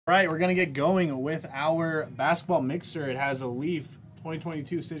All right, we're going to get going with our basketball mixer. It has a Leaf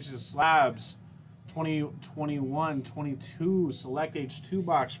 2022 Stitches Slabs, 2021-22 Select H2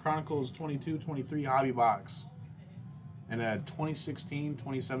 box, Chronicles 22-23 hobby box, and a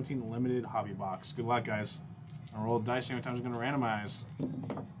 2016-2017 limited hobby box. Good luck, guys. I'll roll the dice. How many times I'm going to randomize?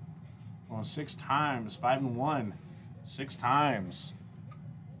 Well, 6 times. 5 and 1. 6 times.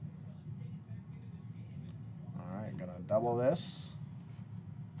 All right, going to double this.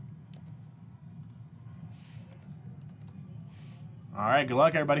 All right, good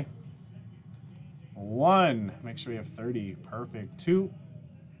luck, everybody. 1, make sure we have 30. Perfect. 2,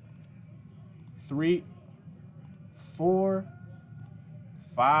 3, 4,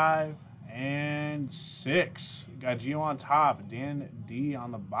 5, and 6. Got Gio on top, Dan D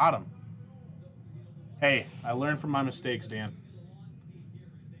on the bottom. Hey, I learned from my mistakes, Dan.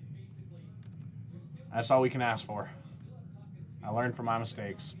 That's all we can ask for. I learned from my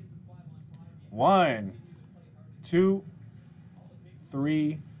mistakes. 1, 2,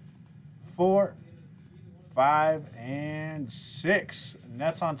 3, 4, 5, and 6.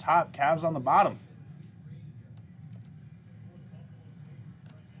 Nets on top, Cavs on the bottom.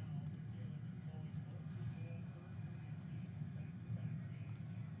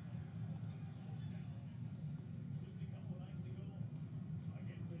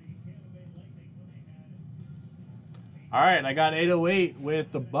 All right, I got 808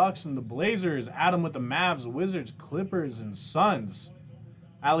 with the Bucks and the Blazers. Adam with the Mavs, Wizards, Clippers, and Suns.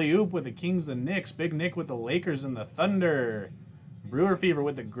 Alley-oop with the Kings, the Knicks. Big Nick with the Lakers and the Thunder. Brewer Fever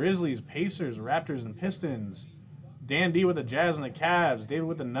with the Grizzlies, Pacers, Raptors, and Pistons. Dan D with the Jazz and the Cavs. David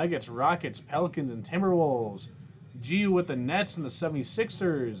with the Nuggets, Rockets, Pelicans, and Timberwolves. Giu with the Nets and the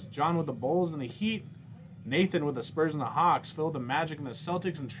 76ers. John with the Bulls and the Heat. Nathan with the Spurs and the Hawks. Phil with the Magic and the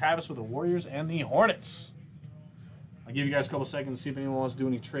Celtics. And Travis with the Warriors and the Hornets. I'll give you guys a couple seconds to see if anyone wants to do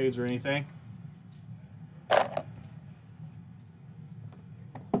any trades or anything.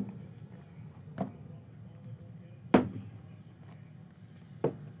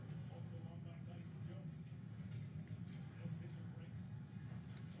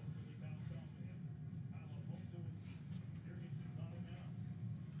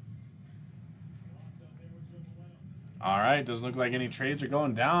 All right, doesn't look like any trades are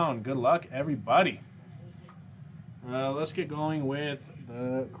going down. Good luck, everybody. Let's get going with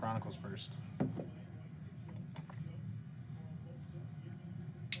the Chronicles first.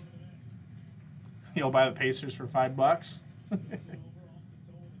 You'll buy the Pacers for $5.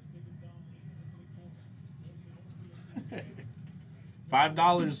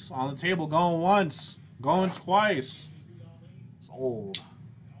 $5 on the table, going once, going twice. It's old.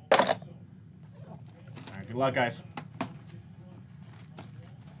 All right, good luck, guys.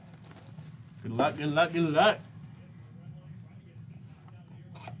 Good luck, good luck, good luck.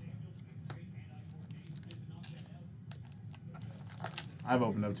 I've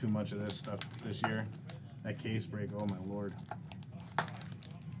opened up too much of this stuff this year. That case break, oh my lord.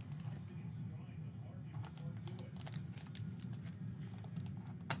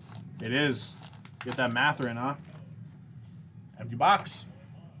 It is. Get that Matherin, huh? Empty box.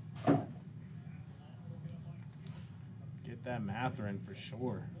 Get that Matherin for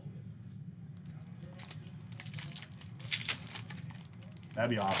sure. That'd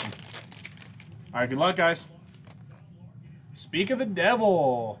be awesome. All right, good luck, guys. Speak of the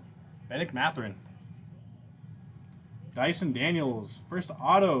devil. Bennett Matherin. Dyson Daniels. First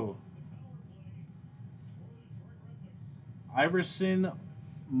auto. Iverson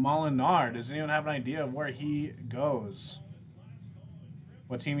Molinar. Does anyone have an idea of where he goes?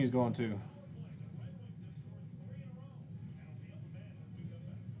 What team he's going to?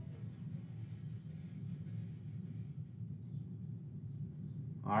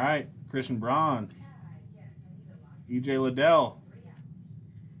 All right. Christian Braun. E.J. Liddell.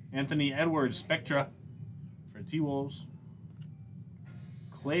 Anthony Edwards, Spectra for T-Wolves.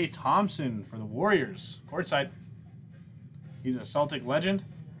 Klay Thompson for the Warriors. Courtside. He's a Celtic legend.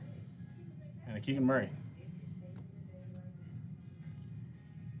 And a Keegan Murray.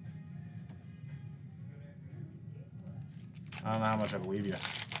 I don't know how much I believe you.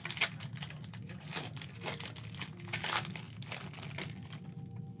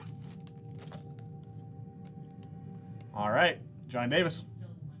 All right, John Davis.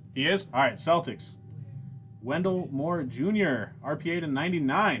 He is? All right, Celtics. Wendell Moore Jr., RPA to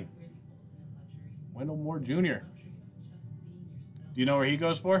 99. Wendell Moore Jr. Do you know where he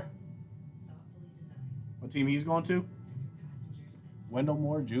goes for? What team he's going to? Wendell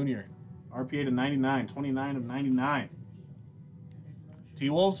Moore Jr., RPA to 99, 29 of 99.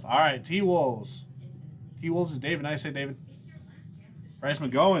 T-Wolves? All right, T-Wolves. T-Wolves is David. Nice say, David. Bryce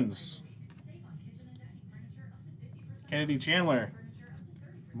McGowens. Kennedy Chandler.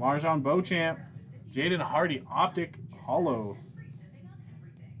 Marjon Beauchamp. Jaden Hardy Optic Hollow.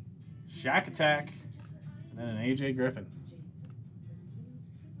 Shack Attack. And then an AJ Griffin.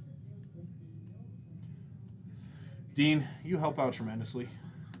 Dean, you help out tremendously.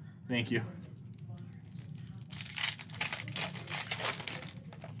 Thank you.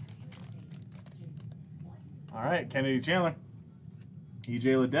 All right, Kennedy Chandler.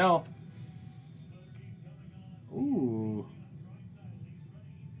 EJ Liddell. Ooh.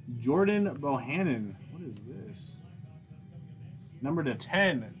 Jordan Bohannon. What is this? Number to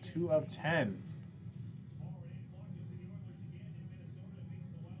 10. 2 of 10.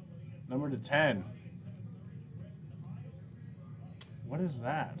 Number to 10. What is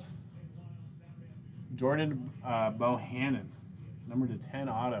that? Jordan Bohannon. Number to 10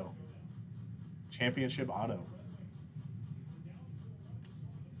 auto. Championship auto.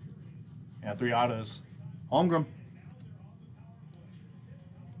 Yeah, 3 autos. Holmgren.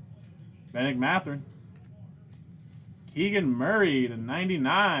 Bennett Mathern. Keegan Murray to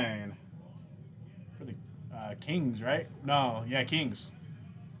 99. For the Kings, right? No, yeah, Kings.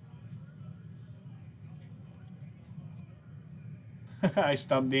 I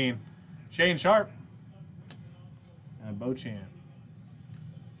stumped Dean. Shane Sharp. And a Beauchamp.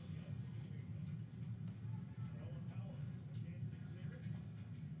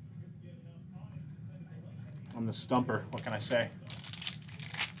 I'm the stumper. What can I say?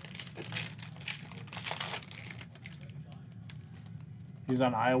 He's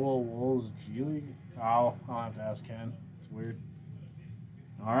on Iowa Wolves G League. Oh, I'll have to ask Ken. It's weird.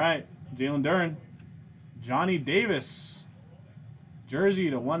 All right, Jalen Duren, Johnny Davis, jersey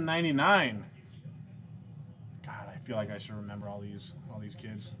to 199. God, I feel like I should remember all these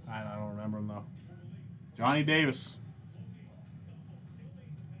kids. I don't remember them though. Johnny Davis,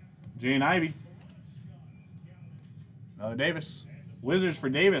 Jane Ivey, another Davis. Wizards for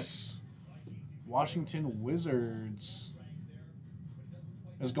Davis. Washington Wizards.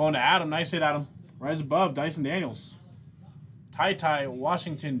 It's going to Adam. Nice hit, Adam. Rise above, Dyson Daniels. Ty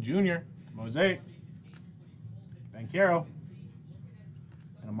Washington Jr. Mosaic. Banchero.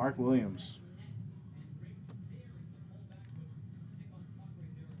 And a Mark Williams.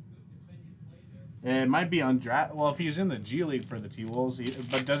 It might be undrafted. Well, if he's in the G League for the T-Wolves,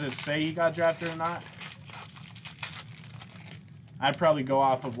 but does it say he got drafted or not? I'd probably go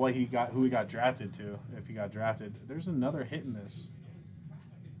off of what he got, who he got drafted to, if he got drafted. There's another hit in this.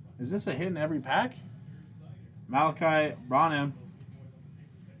 Is this a hit in every pack? Malachi Branham.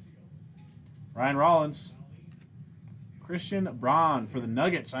 Ryan Rollins. Christian Braun for the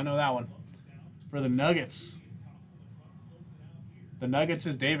Nuggets. I know that one. For the Nuggets. The Nuggets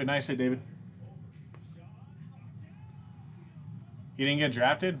is David. Nice hit, David. He didn't get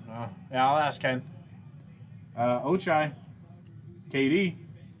drafted? Oh, yeah, I'll ask Ken. Ochai. KD.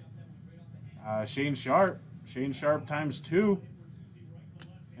 Shane Sharp. Shane Sharp times 2.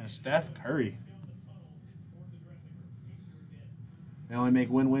 And Steph Curry. They only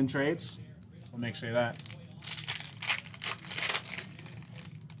make win-win trades. What makes say that?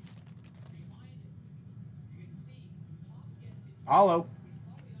 Paulo.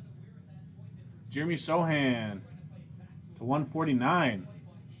 Jeremy Sohan to 149.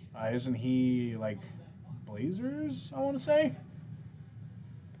 Isn't he like Blazers, I want to say?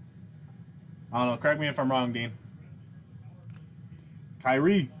 I don't know. Correct me if I'm wrong, Dean.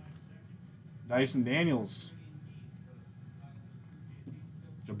 Kyrie. Dyson Daniels.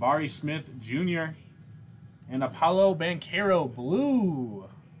 Jabari Smith Jr. And Apollo Banchero Blue.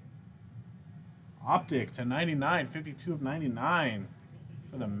 Optic to 99. 52 of 99.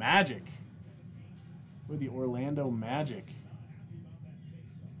 For the Magic. For the Orlando Magic.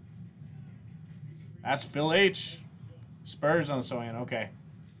 That's Phil H. Spurs on Sohan. Okay.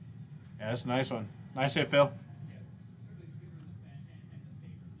 Yeah, that's a nice one. Nice hit, Phil.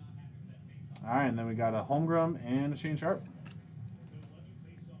 All right, and then we got a Holmgren and a Shane Sharp.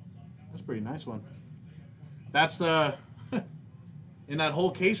 That's a pretty nice one. That's the in that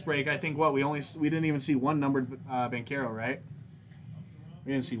whole case break. I think what we didn't even see one numbered Banchero, right?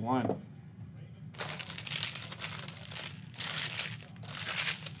 We didn't see one.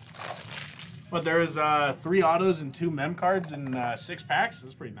 But there's 3 autos and 2 mem cards and 6 packs.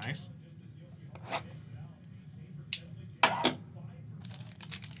 That's pretty nice.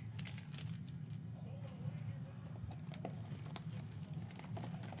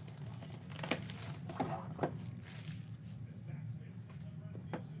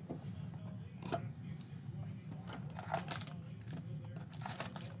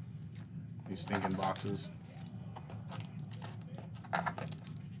 These stinking boxes.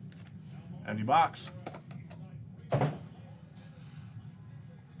 Empty box. All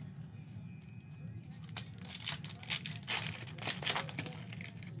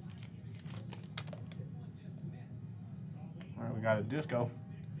right, we got a disco.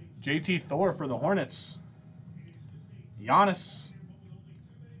 JT Thor for the Hornets. Giannis.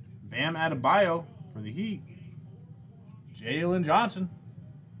 Bam Adebayo for the Heat. Jalen Johnson.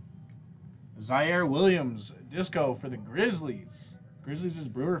 Zaire Williams, disco for the Grizzlies. Grizzlies is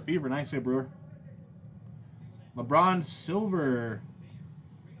Brewer Fever. Nice hit, Brewer. LeBron Silver.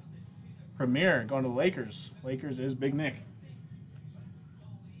 Premier going to the Lakers. Lakers is Big Nick.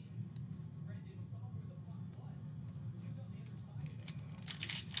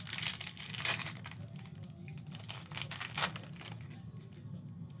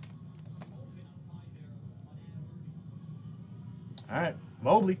 All right,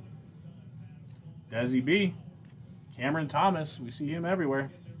 Mobley. Desi B. Cameron Thomas. We see him everywhere.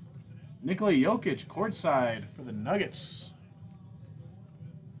 Nikola Jokic, courtside for the Nuggets.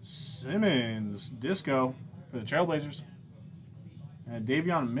 Simmons, disco for the Trailblazers. And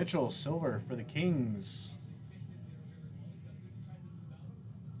Davion Mitchell, silver for the Kings.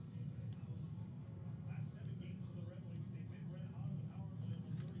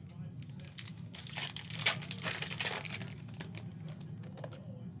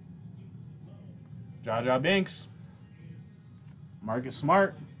 Jaja Binks. Marcus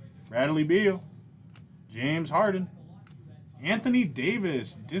Smart. Bradley Beal. James Harden. Anthony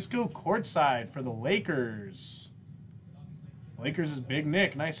Davis. Disco courtside for the Lakers. Lakers is Big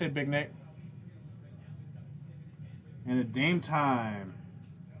Nick. Nice hit, Big Nick. And a Dame Time.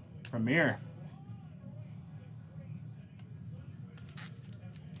 Premier.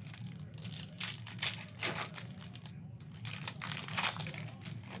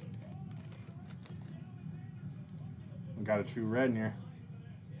 Got a true red in here.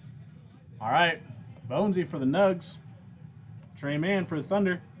 All right. Bonesy for the Nugs. Trey Mann for the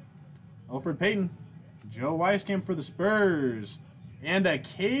Thunder. Alfred Payton. Joe Wisekamp for the Spurs. And a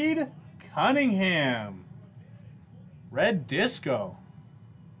Cade Cunningham. Red disco.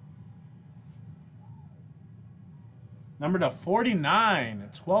 Number to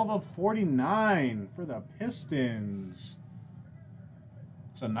 49. 12 of 49 for the Pistons.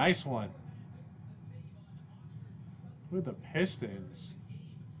 It's a nice one. With the Pistons.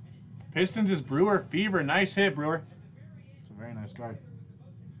 Pistons is Brewer Fever. Nice hit, Brewer. It's a very nice card.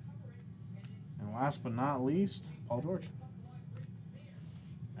 And last but not least, Paul George.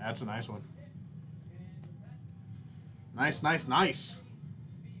 That's a nice one. Nice, nice, nice.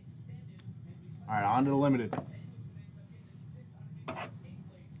 All right, on to the limited.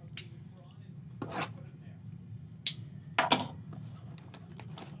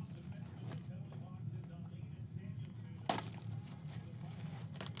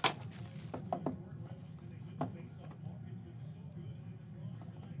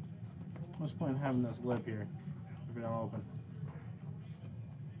 What's the point in having this lip here if it don't open?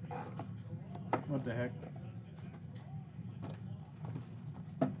 What the heck?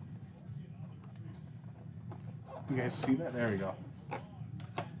 You guys see that? There we go.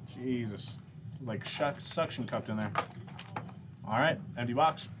 Jesus. It's like suction cupped in there. Alright, empty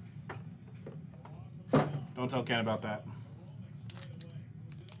box. Don't tell Ken about that.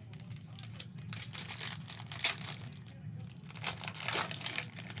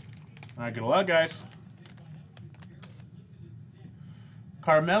 Alright, good luck, guys.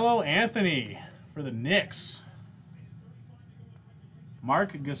 Carmelo Anthony for the Knicks.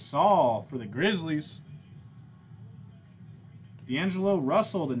 Mark Gasol for the Grizzlies. D'Angelo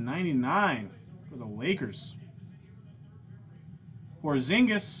Russell to 99 for the Lakers.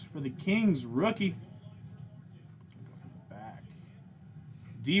 Porzingis for the Kings, rookie. Go from the back.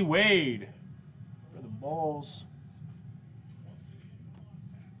 D. Wade for the Bulls.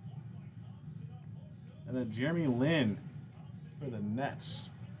 And then Jeremy Lin for the Nets.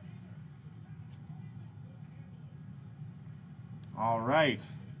 All right.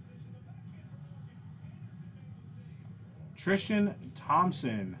 Tristan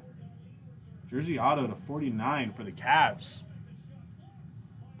Thompson. Jersey auto to 49 for the Cavs.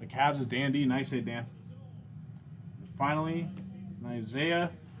 The Cavs is Dan D. Nice hit, Dan. And finally,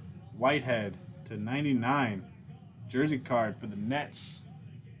 Isaiah Whitehead to 99. Jersey card for the Nets.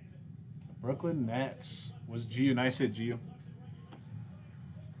 Brooklyn Nets was Gio. Nice hit, Gio.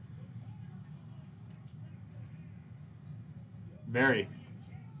 Very.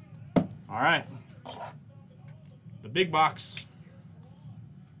 All right. The big box.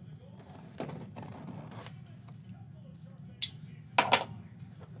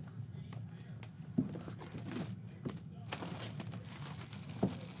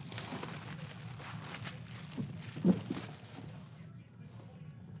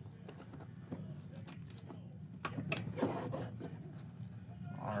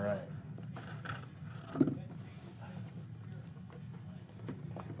 All right.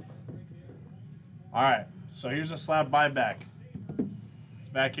 All right. So here's a slab buyback. It's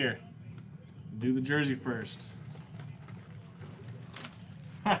back here. Do the jersey first.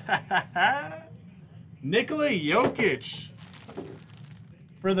 Nikola Jokic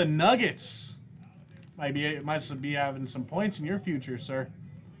for the Nuggets. Might be having some points in your future, sir.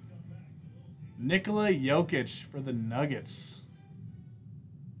 Nikola Jokic for the Nuggets.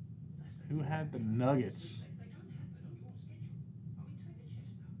 Who had the Nuggets?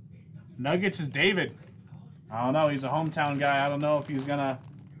 Nuggets is David. I don't know. He's a hometown guy. I don't know if he's going to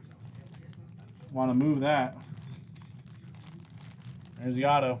want to move that. There's the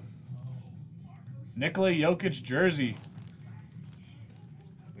auto. Nikola Jokic jersey.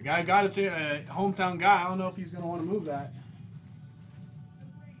 The guy got it to a hometown guy. I don't know if he's going to want to move that.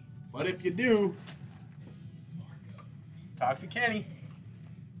 But if you do, talk to Kenny.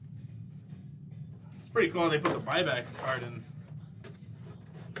 It's pretty cool they put the buyback card in.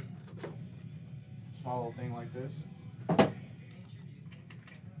 Small little thing like this.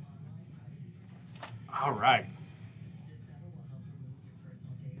 All right.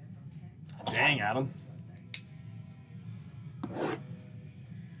 Dang, Adam.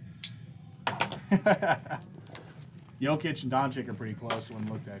 Jokic and Doncic are pretty close when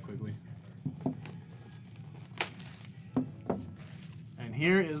looked at quickly. And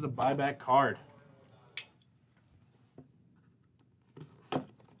here is the buyback card.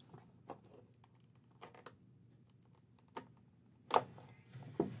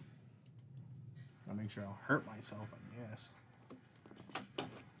 I'll make sure I'll hurt myself, I guess.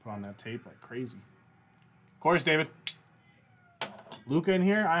 Put on that tape like crazy. Of course, David. Luka in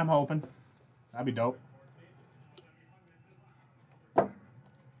here, I'm hoping. That'd be dope.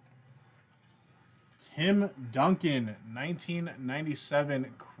 Tim Duncan,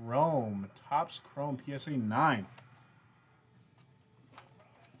 1997 Chrome. Topps Chrome PSA 9.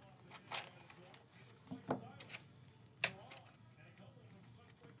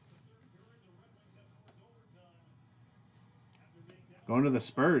 Going to the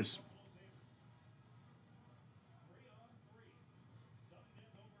Spurs.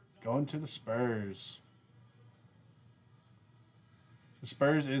 Going to the Spurs. The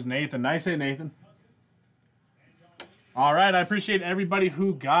Spurs is Nathan. Nice hit, Nathan. All right, I appreciate everybody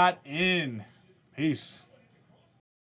who got in. Peace.